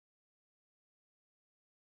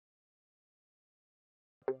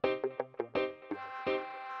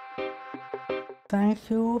Thank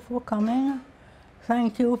you for coming.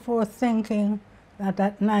 Thank you for thinking that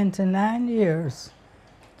at 99 years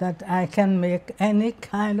that I can make any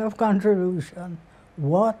kind of contribution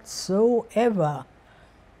whatsoever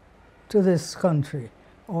to this country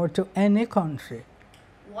or to any country.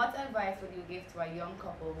 What advice would you give to a young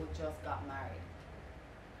couple who just got married?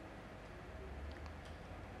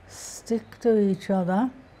 Stick to each other.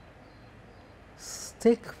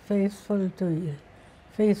 Stick faithfully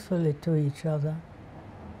to each other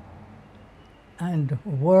and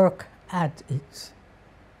work at it.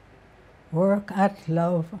 Work at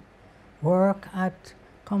love, work at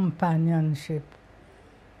companionship,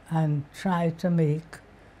 and try to make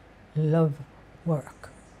love work.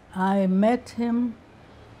 I met him,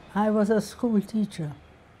 I was a school teacher,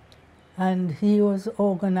 and he was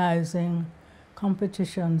organizing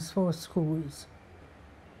competitions for schools.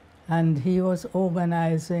 And he was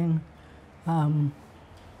organizing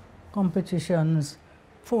competitions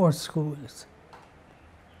for schools.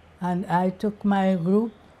 And I took my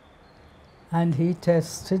group and he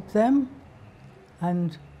tested them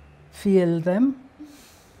and failed them.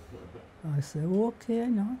 I said, okay,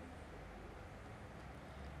 no.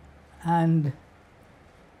 And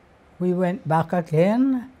we went back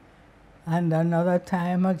again and another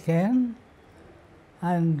time again,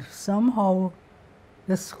 and somehow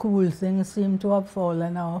the school thing seemed to have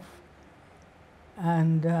fallen off,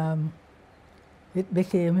 and it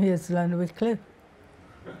became Hazel and Wycliffe.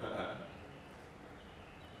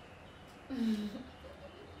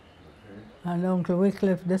 And Uncle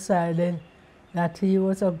Wycliffe decided that he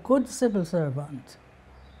was a good civil servant.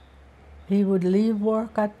 He would leave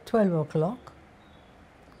work at 12 o'clock,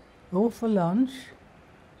 go for lunch,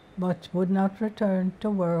 but would not return to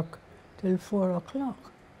work till 4 o'clock.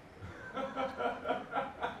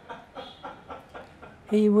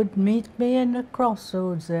 He would meet me in the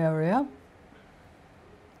crossroads area,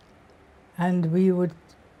 and we would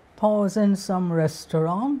pause in some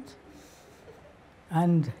restaurant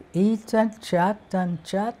and eat and chat and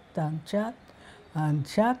chat and chat and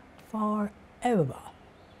chat forever.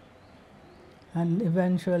 And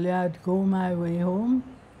eventually I'd go my way home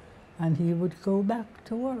and he would go back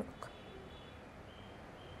to work.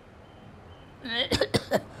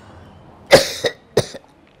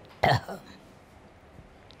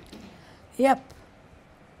 Yep,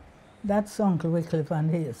 that's Uncle Wycliffe and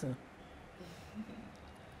Hazel.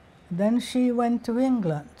 Then she went to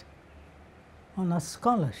England on a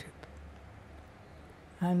scholarship.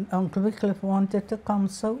 And Uncle Wycliffe wanted to come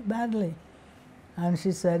so badly. And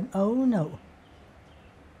she said, oh no.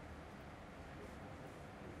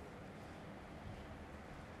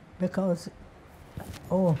 Because,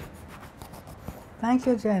 oh, thank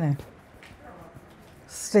you, Jenny.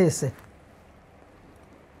 Stacy.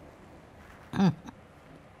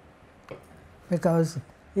 Because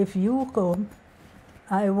if you come,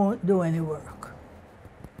 I won't do any work.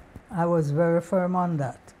 I was very firm on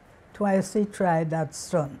that. Twice he tried that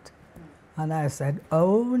stunt. And I said,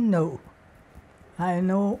 oh no. I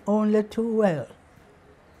know only too well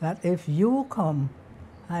that if you come,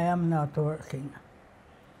 I am not working.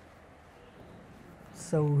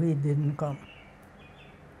 So he didn't come.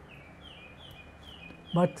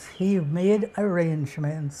 But he made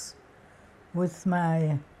arrangements with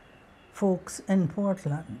my folks in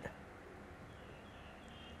Portland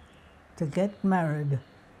to get married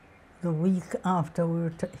the week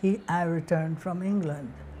after I returned from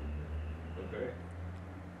England. Okay.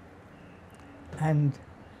 And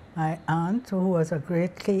my aunt, who was a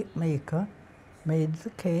great cake maker, made the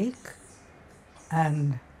cake,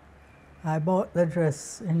 and I bought the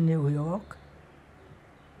dress in New York,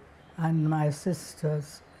 and my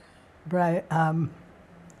sister's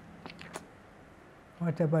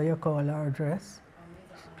whatever you call our dress.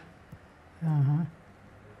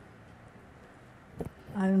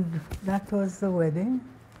 And that was the wedding.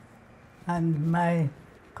 And my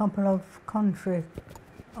couple of country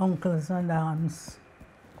uncles and aunts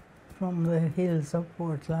from the hills of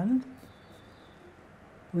Portland,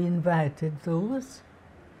 we invited those.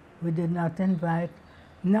 We did not invite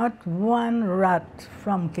not one rat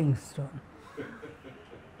from Kingston.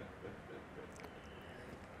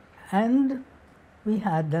 And we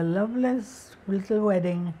had the loveliest little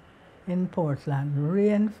wedding in Portland.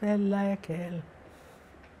 Rain fell like hell.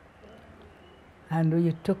 And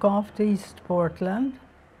we took off to East Portland.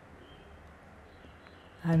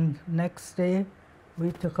 And next day,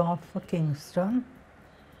 we took off for Kingston.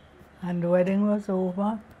 And the wedding was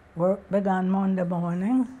over. Work began Monday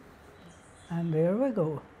morning. And there we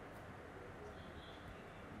go.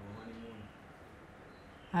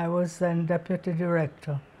 I was then Deputy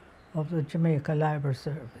Director of the Jamaica Library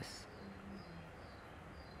Service.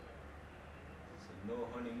 So no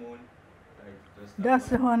honeymoon? Like just That's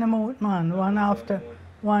the honeymoon, man, one after, honeymoon?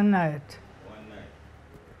 one night. One night.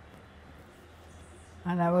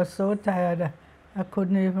 And I was so tired, I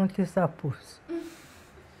couldn't even kiss a puss.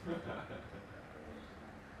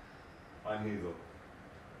 On Hazel.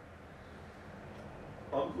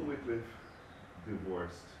 Uncle Wycliffe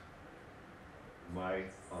divorced my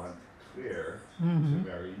Aunt Claire to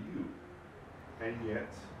marry you. And yet,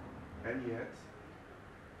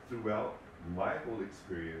 throughout my whole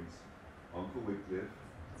experience, Uncle Wycliffe,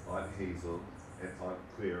 Aunt Hazel, and Aunt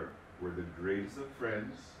Claire were the greatest of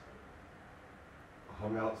friends,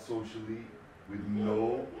 hung out socially with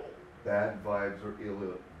no bad vibes or ill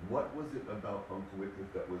will. What was it about Uncle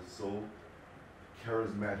Wycliffe that was so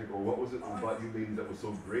charismatic, or what was it about you ladies that was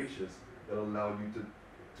so gracious that allowed you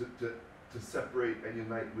to separate and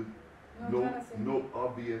unite with no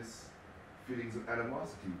obvious feelings of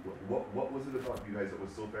animosity? What was it about you guys that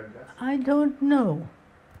was so fantastic? I don't know.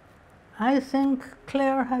 I think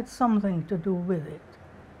Claire had something to do with it.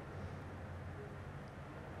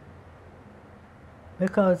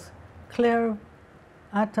 Because Claire,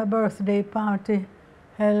 at a birthday party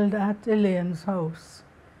held at Elaine's house,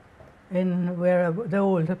 in the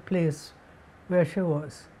old place where she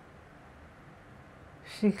was,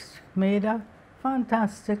 she made a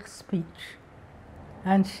fantastic speech.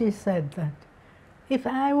 And she said that if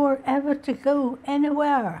I were ever to go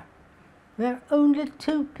anywhere, there are only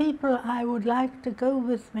two people I would like to go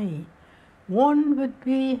with me. One would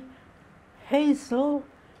be Hazel,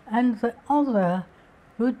 and the other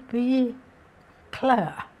would be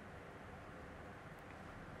Claire.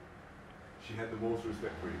 She had the most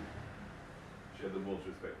respect for you. She had the most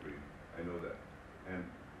respect for you. I know that. And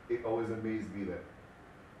it always amazed me that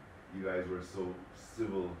you guys were so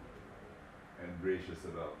civil and gracious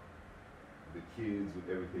about the kids, with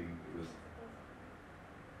everything. It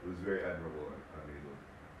was very admirable on Hazel.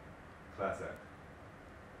 Class act.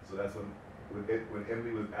 So that's when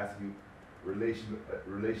Emily was asking you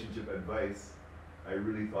relationship advice, I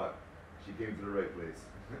really thought she came to the right place.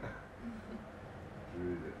 She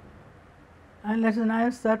really did. And it's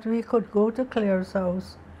nice that we could go to Claire's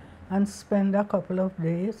house and spend a couple of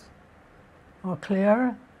days. Or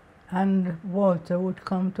Claire and Walter would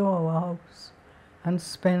come to our house and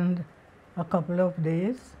spend a couple of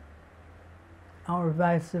days, or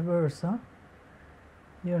vice versa,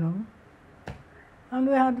 you know. And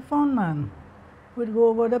we had fun, man. We'd go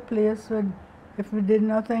over the place, if we did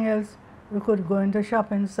nothing else, we could go into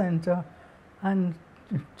shopping center and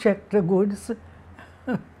check the goods.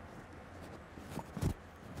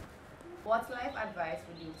 What life advice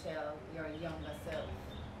would you tell your younger self?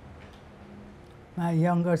 My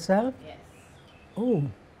younger self? Yes. Oh,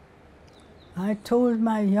 I told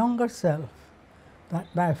my younger self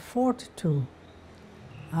that by 42,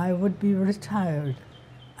 I would be retired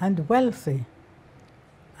and wealthy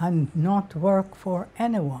and not work for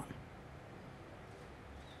anyone.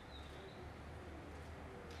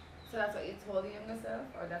 So that's what you told your younger self,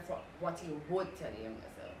 or that's what you would tell your younger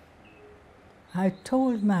self? I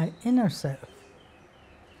told my inner self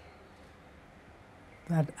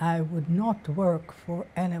that I would not work for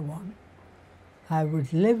anyone. I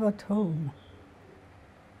would live at home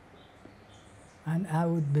and I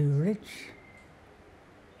would be rich.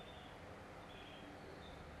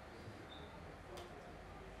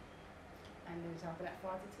 And you were talking at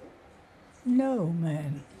 42? No,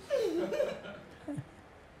 man.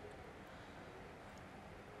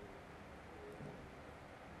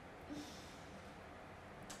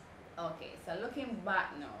 Okay, so looking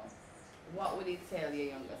back now, what would you tell your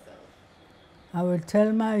younger self? I would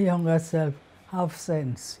tell my younger self, have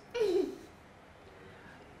sense.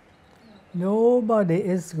 Nobody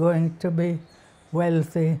is going to be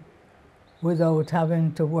wealthy without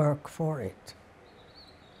having to work for it.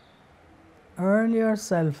 Earn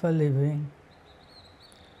yourself a living,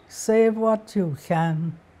 save what you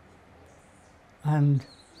can, and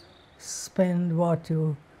spend what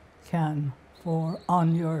you can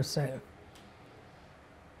on yourself.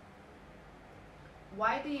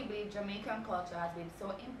 Why do you believe Jamaican culture has been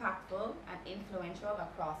so impactful and influential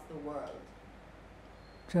across the world?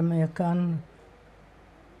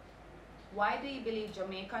 Why do you believe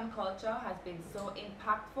Jamaican culture has been so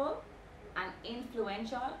impactful and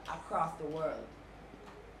influential across the world?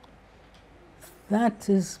 That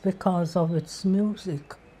is because of its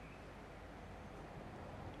music.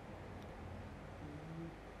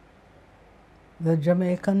 The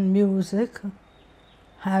Jamaican music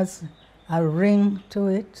has a ring to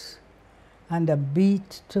it and a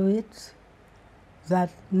beat to it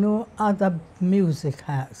that no other music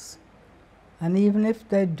has. And even if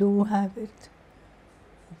they do have it,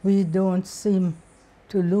 we don't seem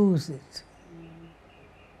to lose it.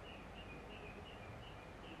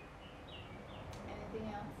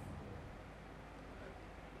 Anything else?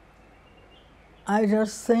 I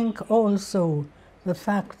just think also the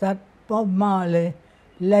fact that Bob Marley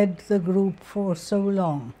led the group for so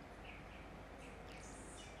long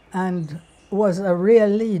and was a real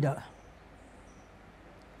leader,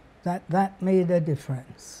 that made a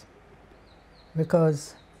difference,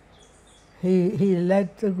 because he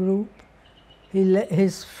led the group.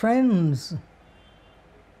 His friends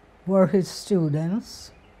were his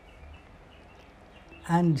students,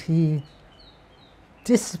 and he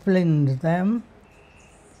disciplined them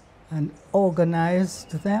and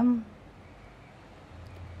organized them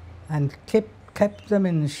and kept them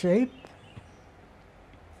in shape.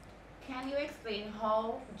 Can you explain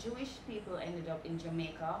how Jewish people ended up in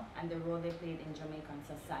Jamaica and the role they played in Jamaican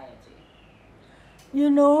society? You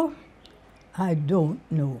know, I don't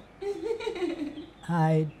know.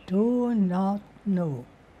 I do not know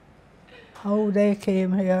how they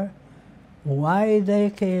came here, why they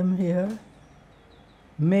came here.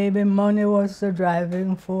 Maybe money was the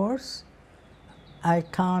driving force. I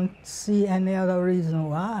can't see any other reason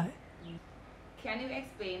why. Can you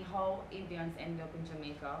explain how Indians ended up in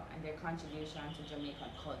Jamaica and their contribution to Jamaican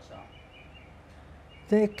culture?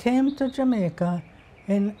 They came to Jamaica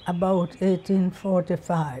in about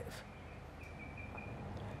 1845.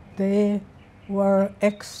 They were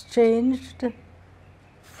exchanged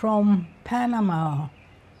from Panama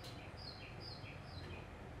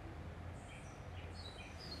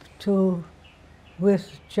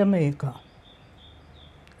with Jamaica,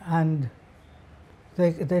 and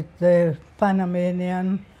the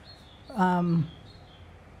Panamanian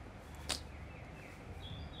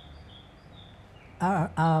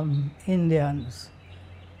Indians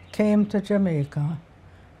came to Jamaica,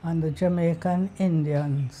 and the Jamaican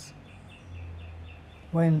Indians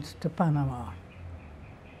went to Panama.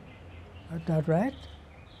 Is that right?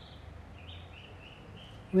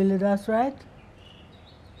 Willie, that's right?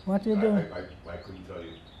 What you doing? I couldn't tell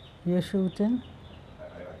you. You're shooting? I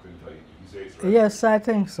couldn't tell you. You say it's right? Yes, I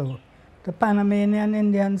think so. The Panamanian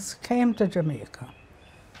Indians came to Jamaica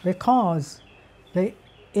because the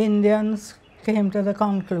Indians came to the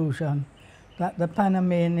conclusion that the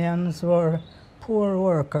Panamanians were poor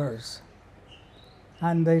workers,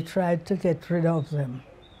 and they tried to get rid of them.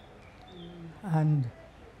 And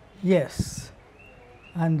yes,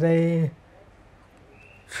 and they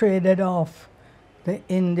traded off the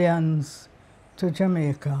Indians to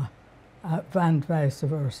Jamaica and vice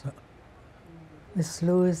versa. Miss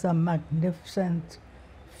Lou is a magnificent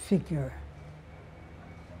figure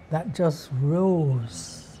that just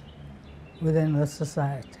rose within the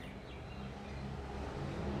society.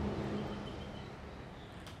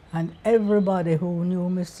 And everybody who knew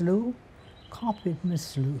Miss Lou copied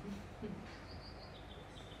Miss Lou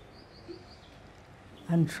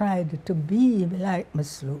and tried to be like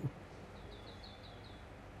Miss Lou.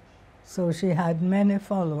 So she had many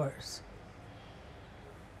followers.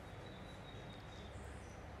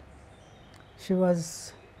 She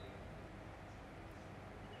was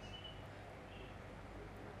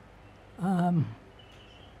I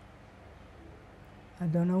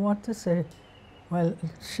don't know what to say. Well,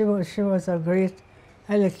 she was a great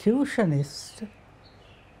elocutionist,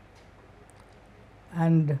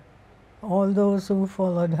 and all those who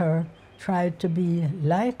followed her tried to be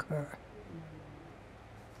like her.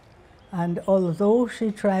 And although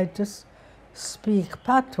she tried to speak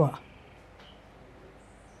patois,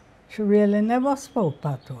 she really never spoke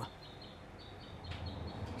patois.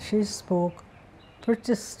 She spoke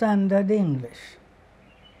pretty standard English.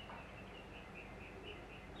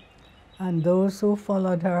 And those who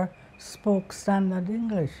followed her spoke standard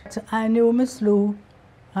English. I knew Miss Lou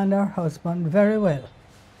and her husband very well.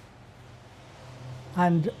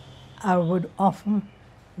 And I would often,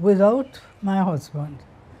 without my husband,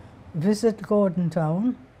 visit Gordon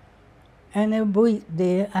Town any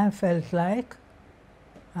weekday I felt like,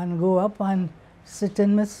 and go up and sit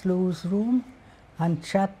in Miss Lou's room and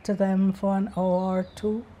chat to them for an hour or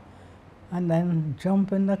two, and then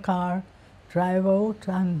jump in the car, drive out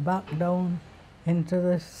and back down into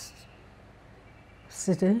the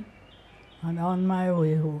city and on my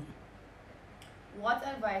way home. What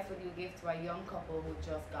advice would you give to a young couple who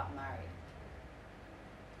just got married?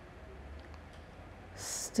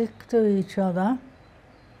 Stick to each other,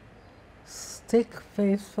 stick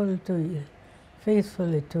faithfully to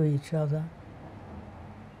each other,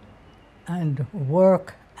 and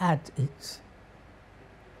work at it.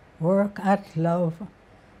 work at love,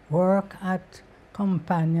 work at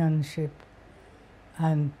companionship,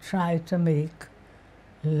 and try to make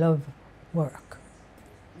love work.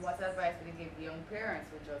 What advice would you give young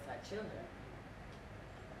parents who just had children?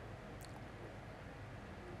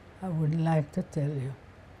 I would like to tell you,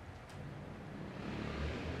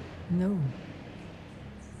 no,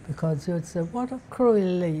 because you'd say, what a cruel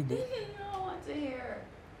lady. I don't want to hear.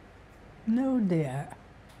 No, dear,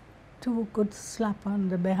 two good slap on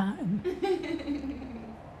the behind.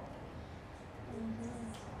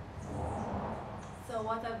 So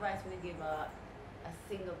what advice would you give a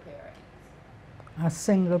single parent? A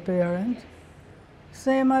single parent? Yes.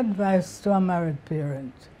 Same advice to a married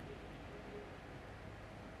parent.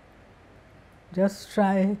 Just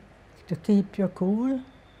try to keep your cool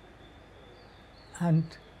and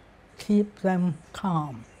keep them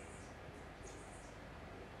calm.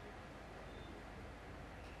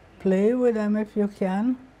 Play with them if you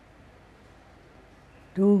can.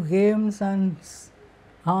 Do games and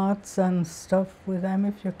arts and stuff with them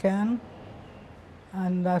if you can.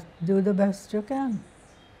 And do the best you can.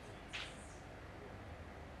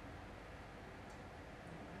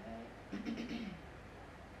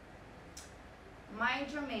 My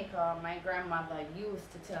Jamaica, my grandmother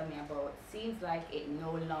used to tell me about seems like it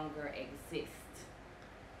no longer exists.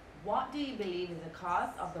 What do you believe is the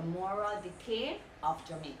cause of the moral decay of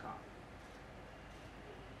Jamaica?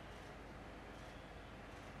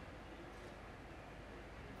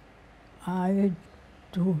 I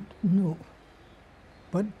don't know,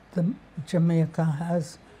 but Jamaica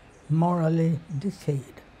has morally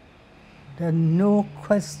decayed. There's no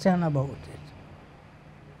question about it.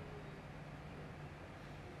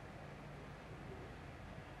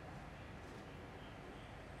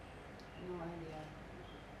 No idea.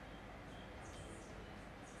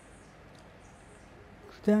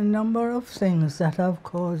 There are a number of things that have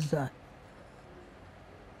caused that.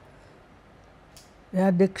 The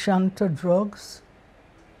addiction to drugs,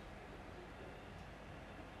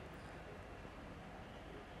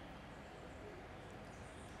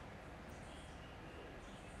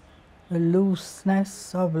 the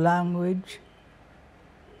looseness of language,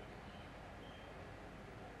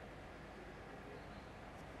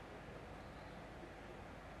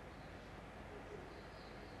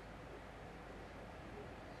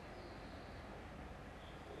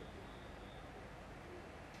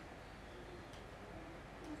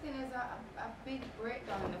 There's a big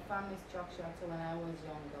breakdown in the family structure too when I was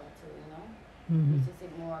younger too, you know? Mhm. Used to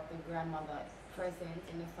see more of the grandmother present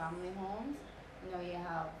in the family homes. You know, you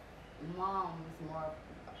have moms more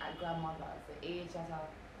at grandmothers. The age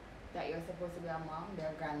that you're supposed to be a mom,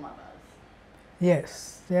 they're grandmothers.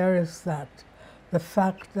 Yes, there is that. The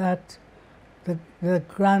fact that the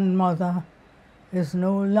grandmother is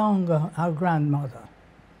no longer a grandmother.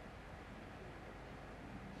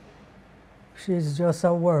 She's just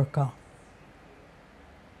a worker.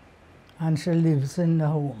 And she lives in the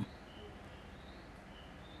home.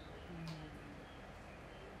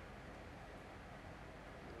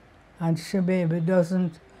 And she maybe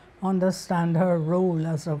doesn't understand her role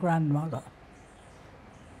as a grandmother.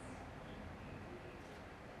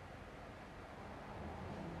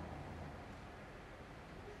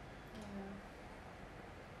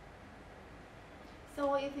 So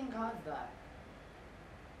what do you think caused that?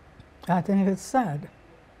 I think it's sad.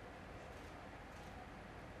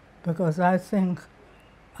 Because I think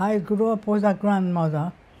I grew up with a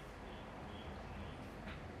grandmother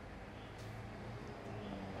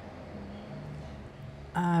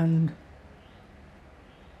and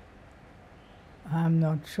I'm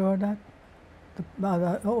not sure that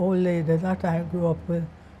the old lady that I grew up with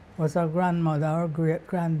was a grandmother or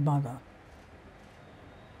great-grandmother.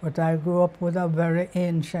 But I grew up with a very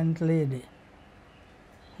ancient lady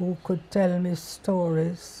who could tell me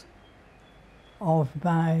stories of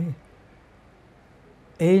my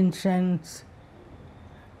ancient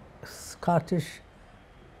Scottish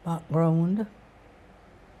background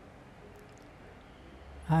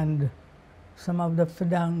and some of the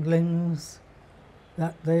fidanglings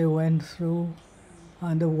that they went through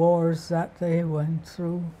and the wars that they went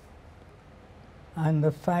through and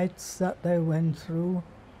the fights that they went through,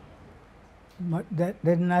 but that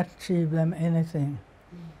did not achieve them anything.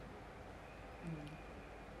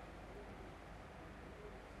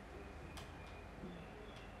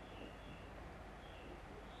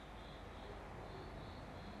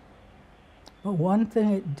 But one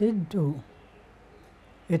thing it did do,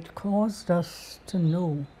 it caused us to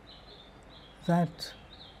know that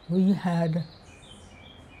we had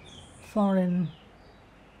foreign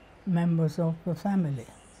members of the family.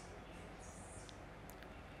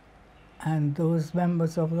 And those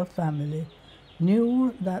members of the family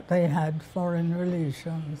knew that they had foreign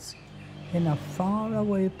relations in a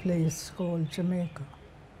faraway place called Jamaica.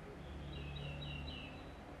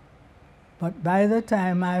 But by the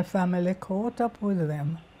time my family caught up with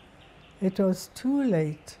them, it was too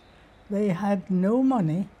late. They had no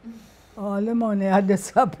money. All the money had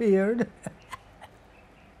disappeared.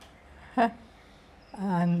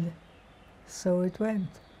 And so it went.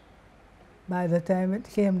 By the time it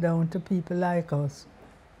came down to people like us,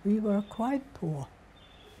 we were quite poor.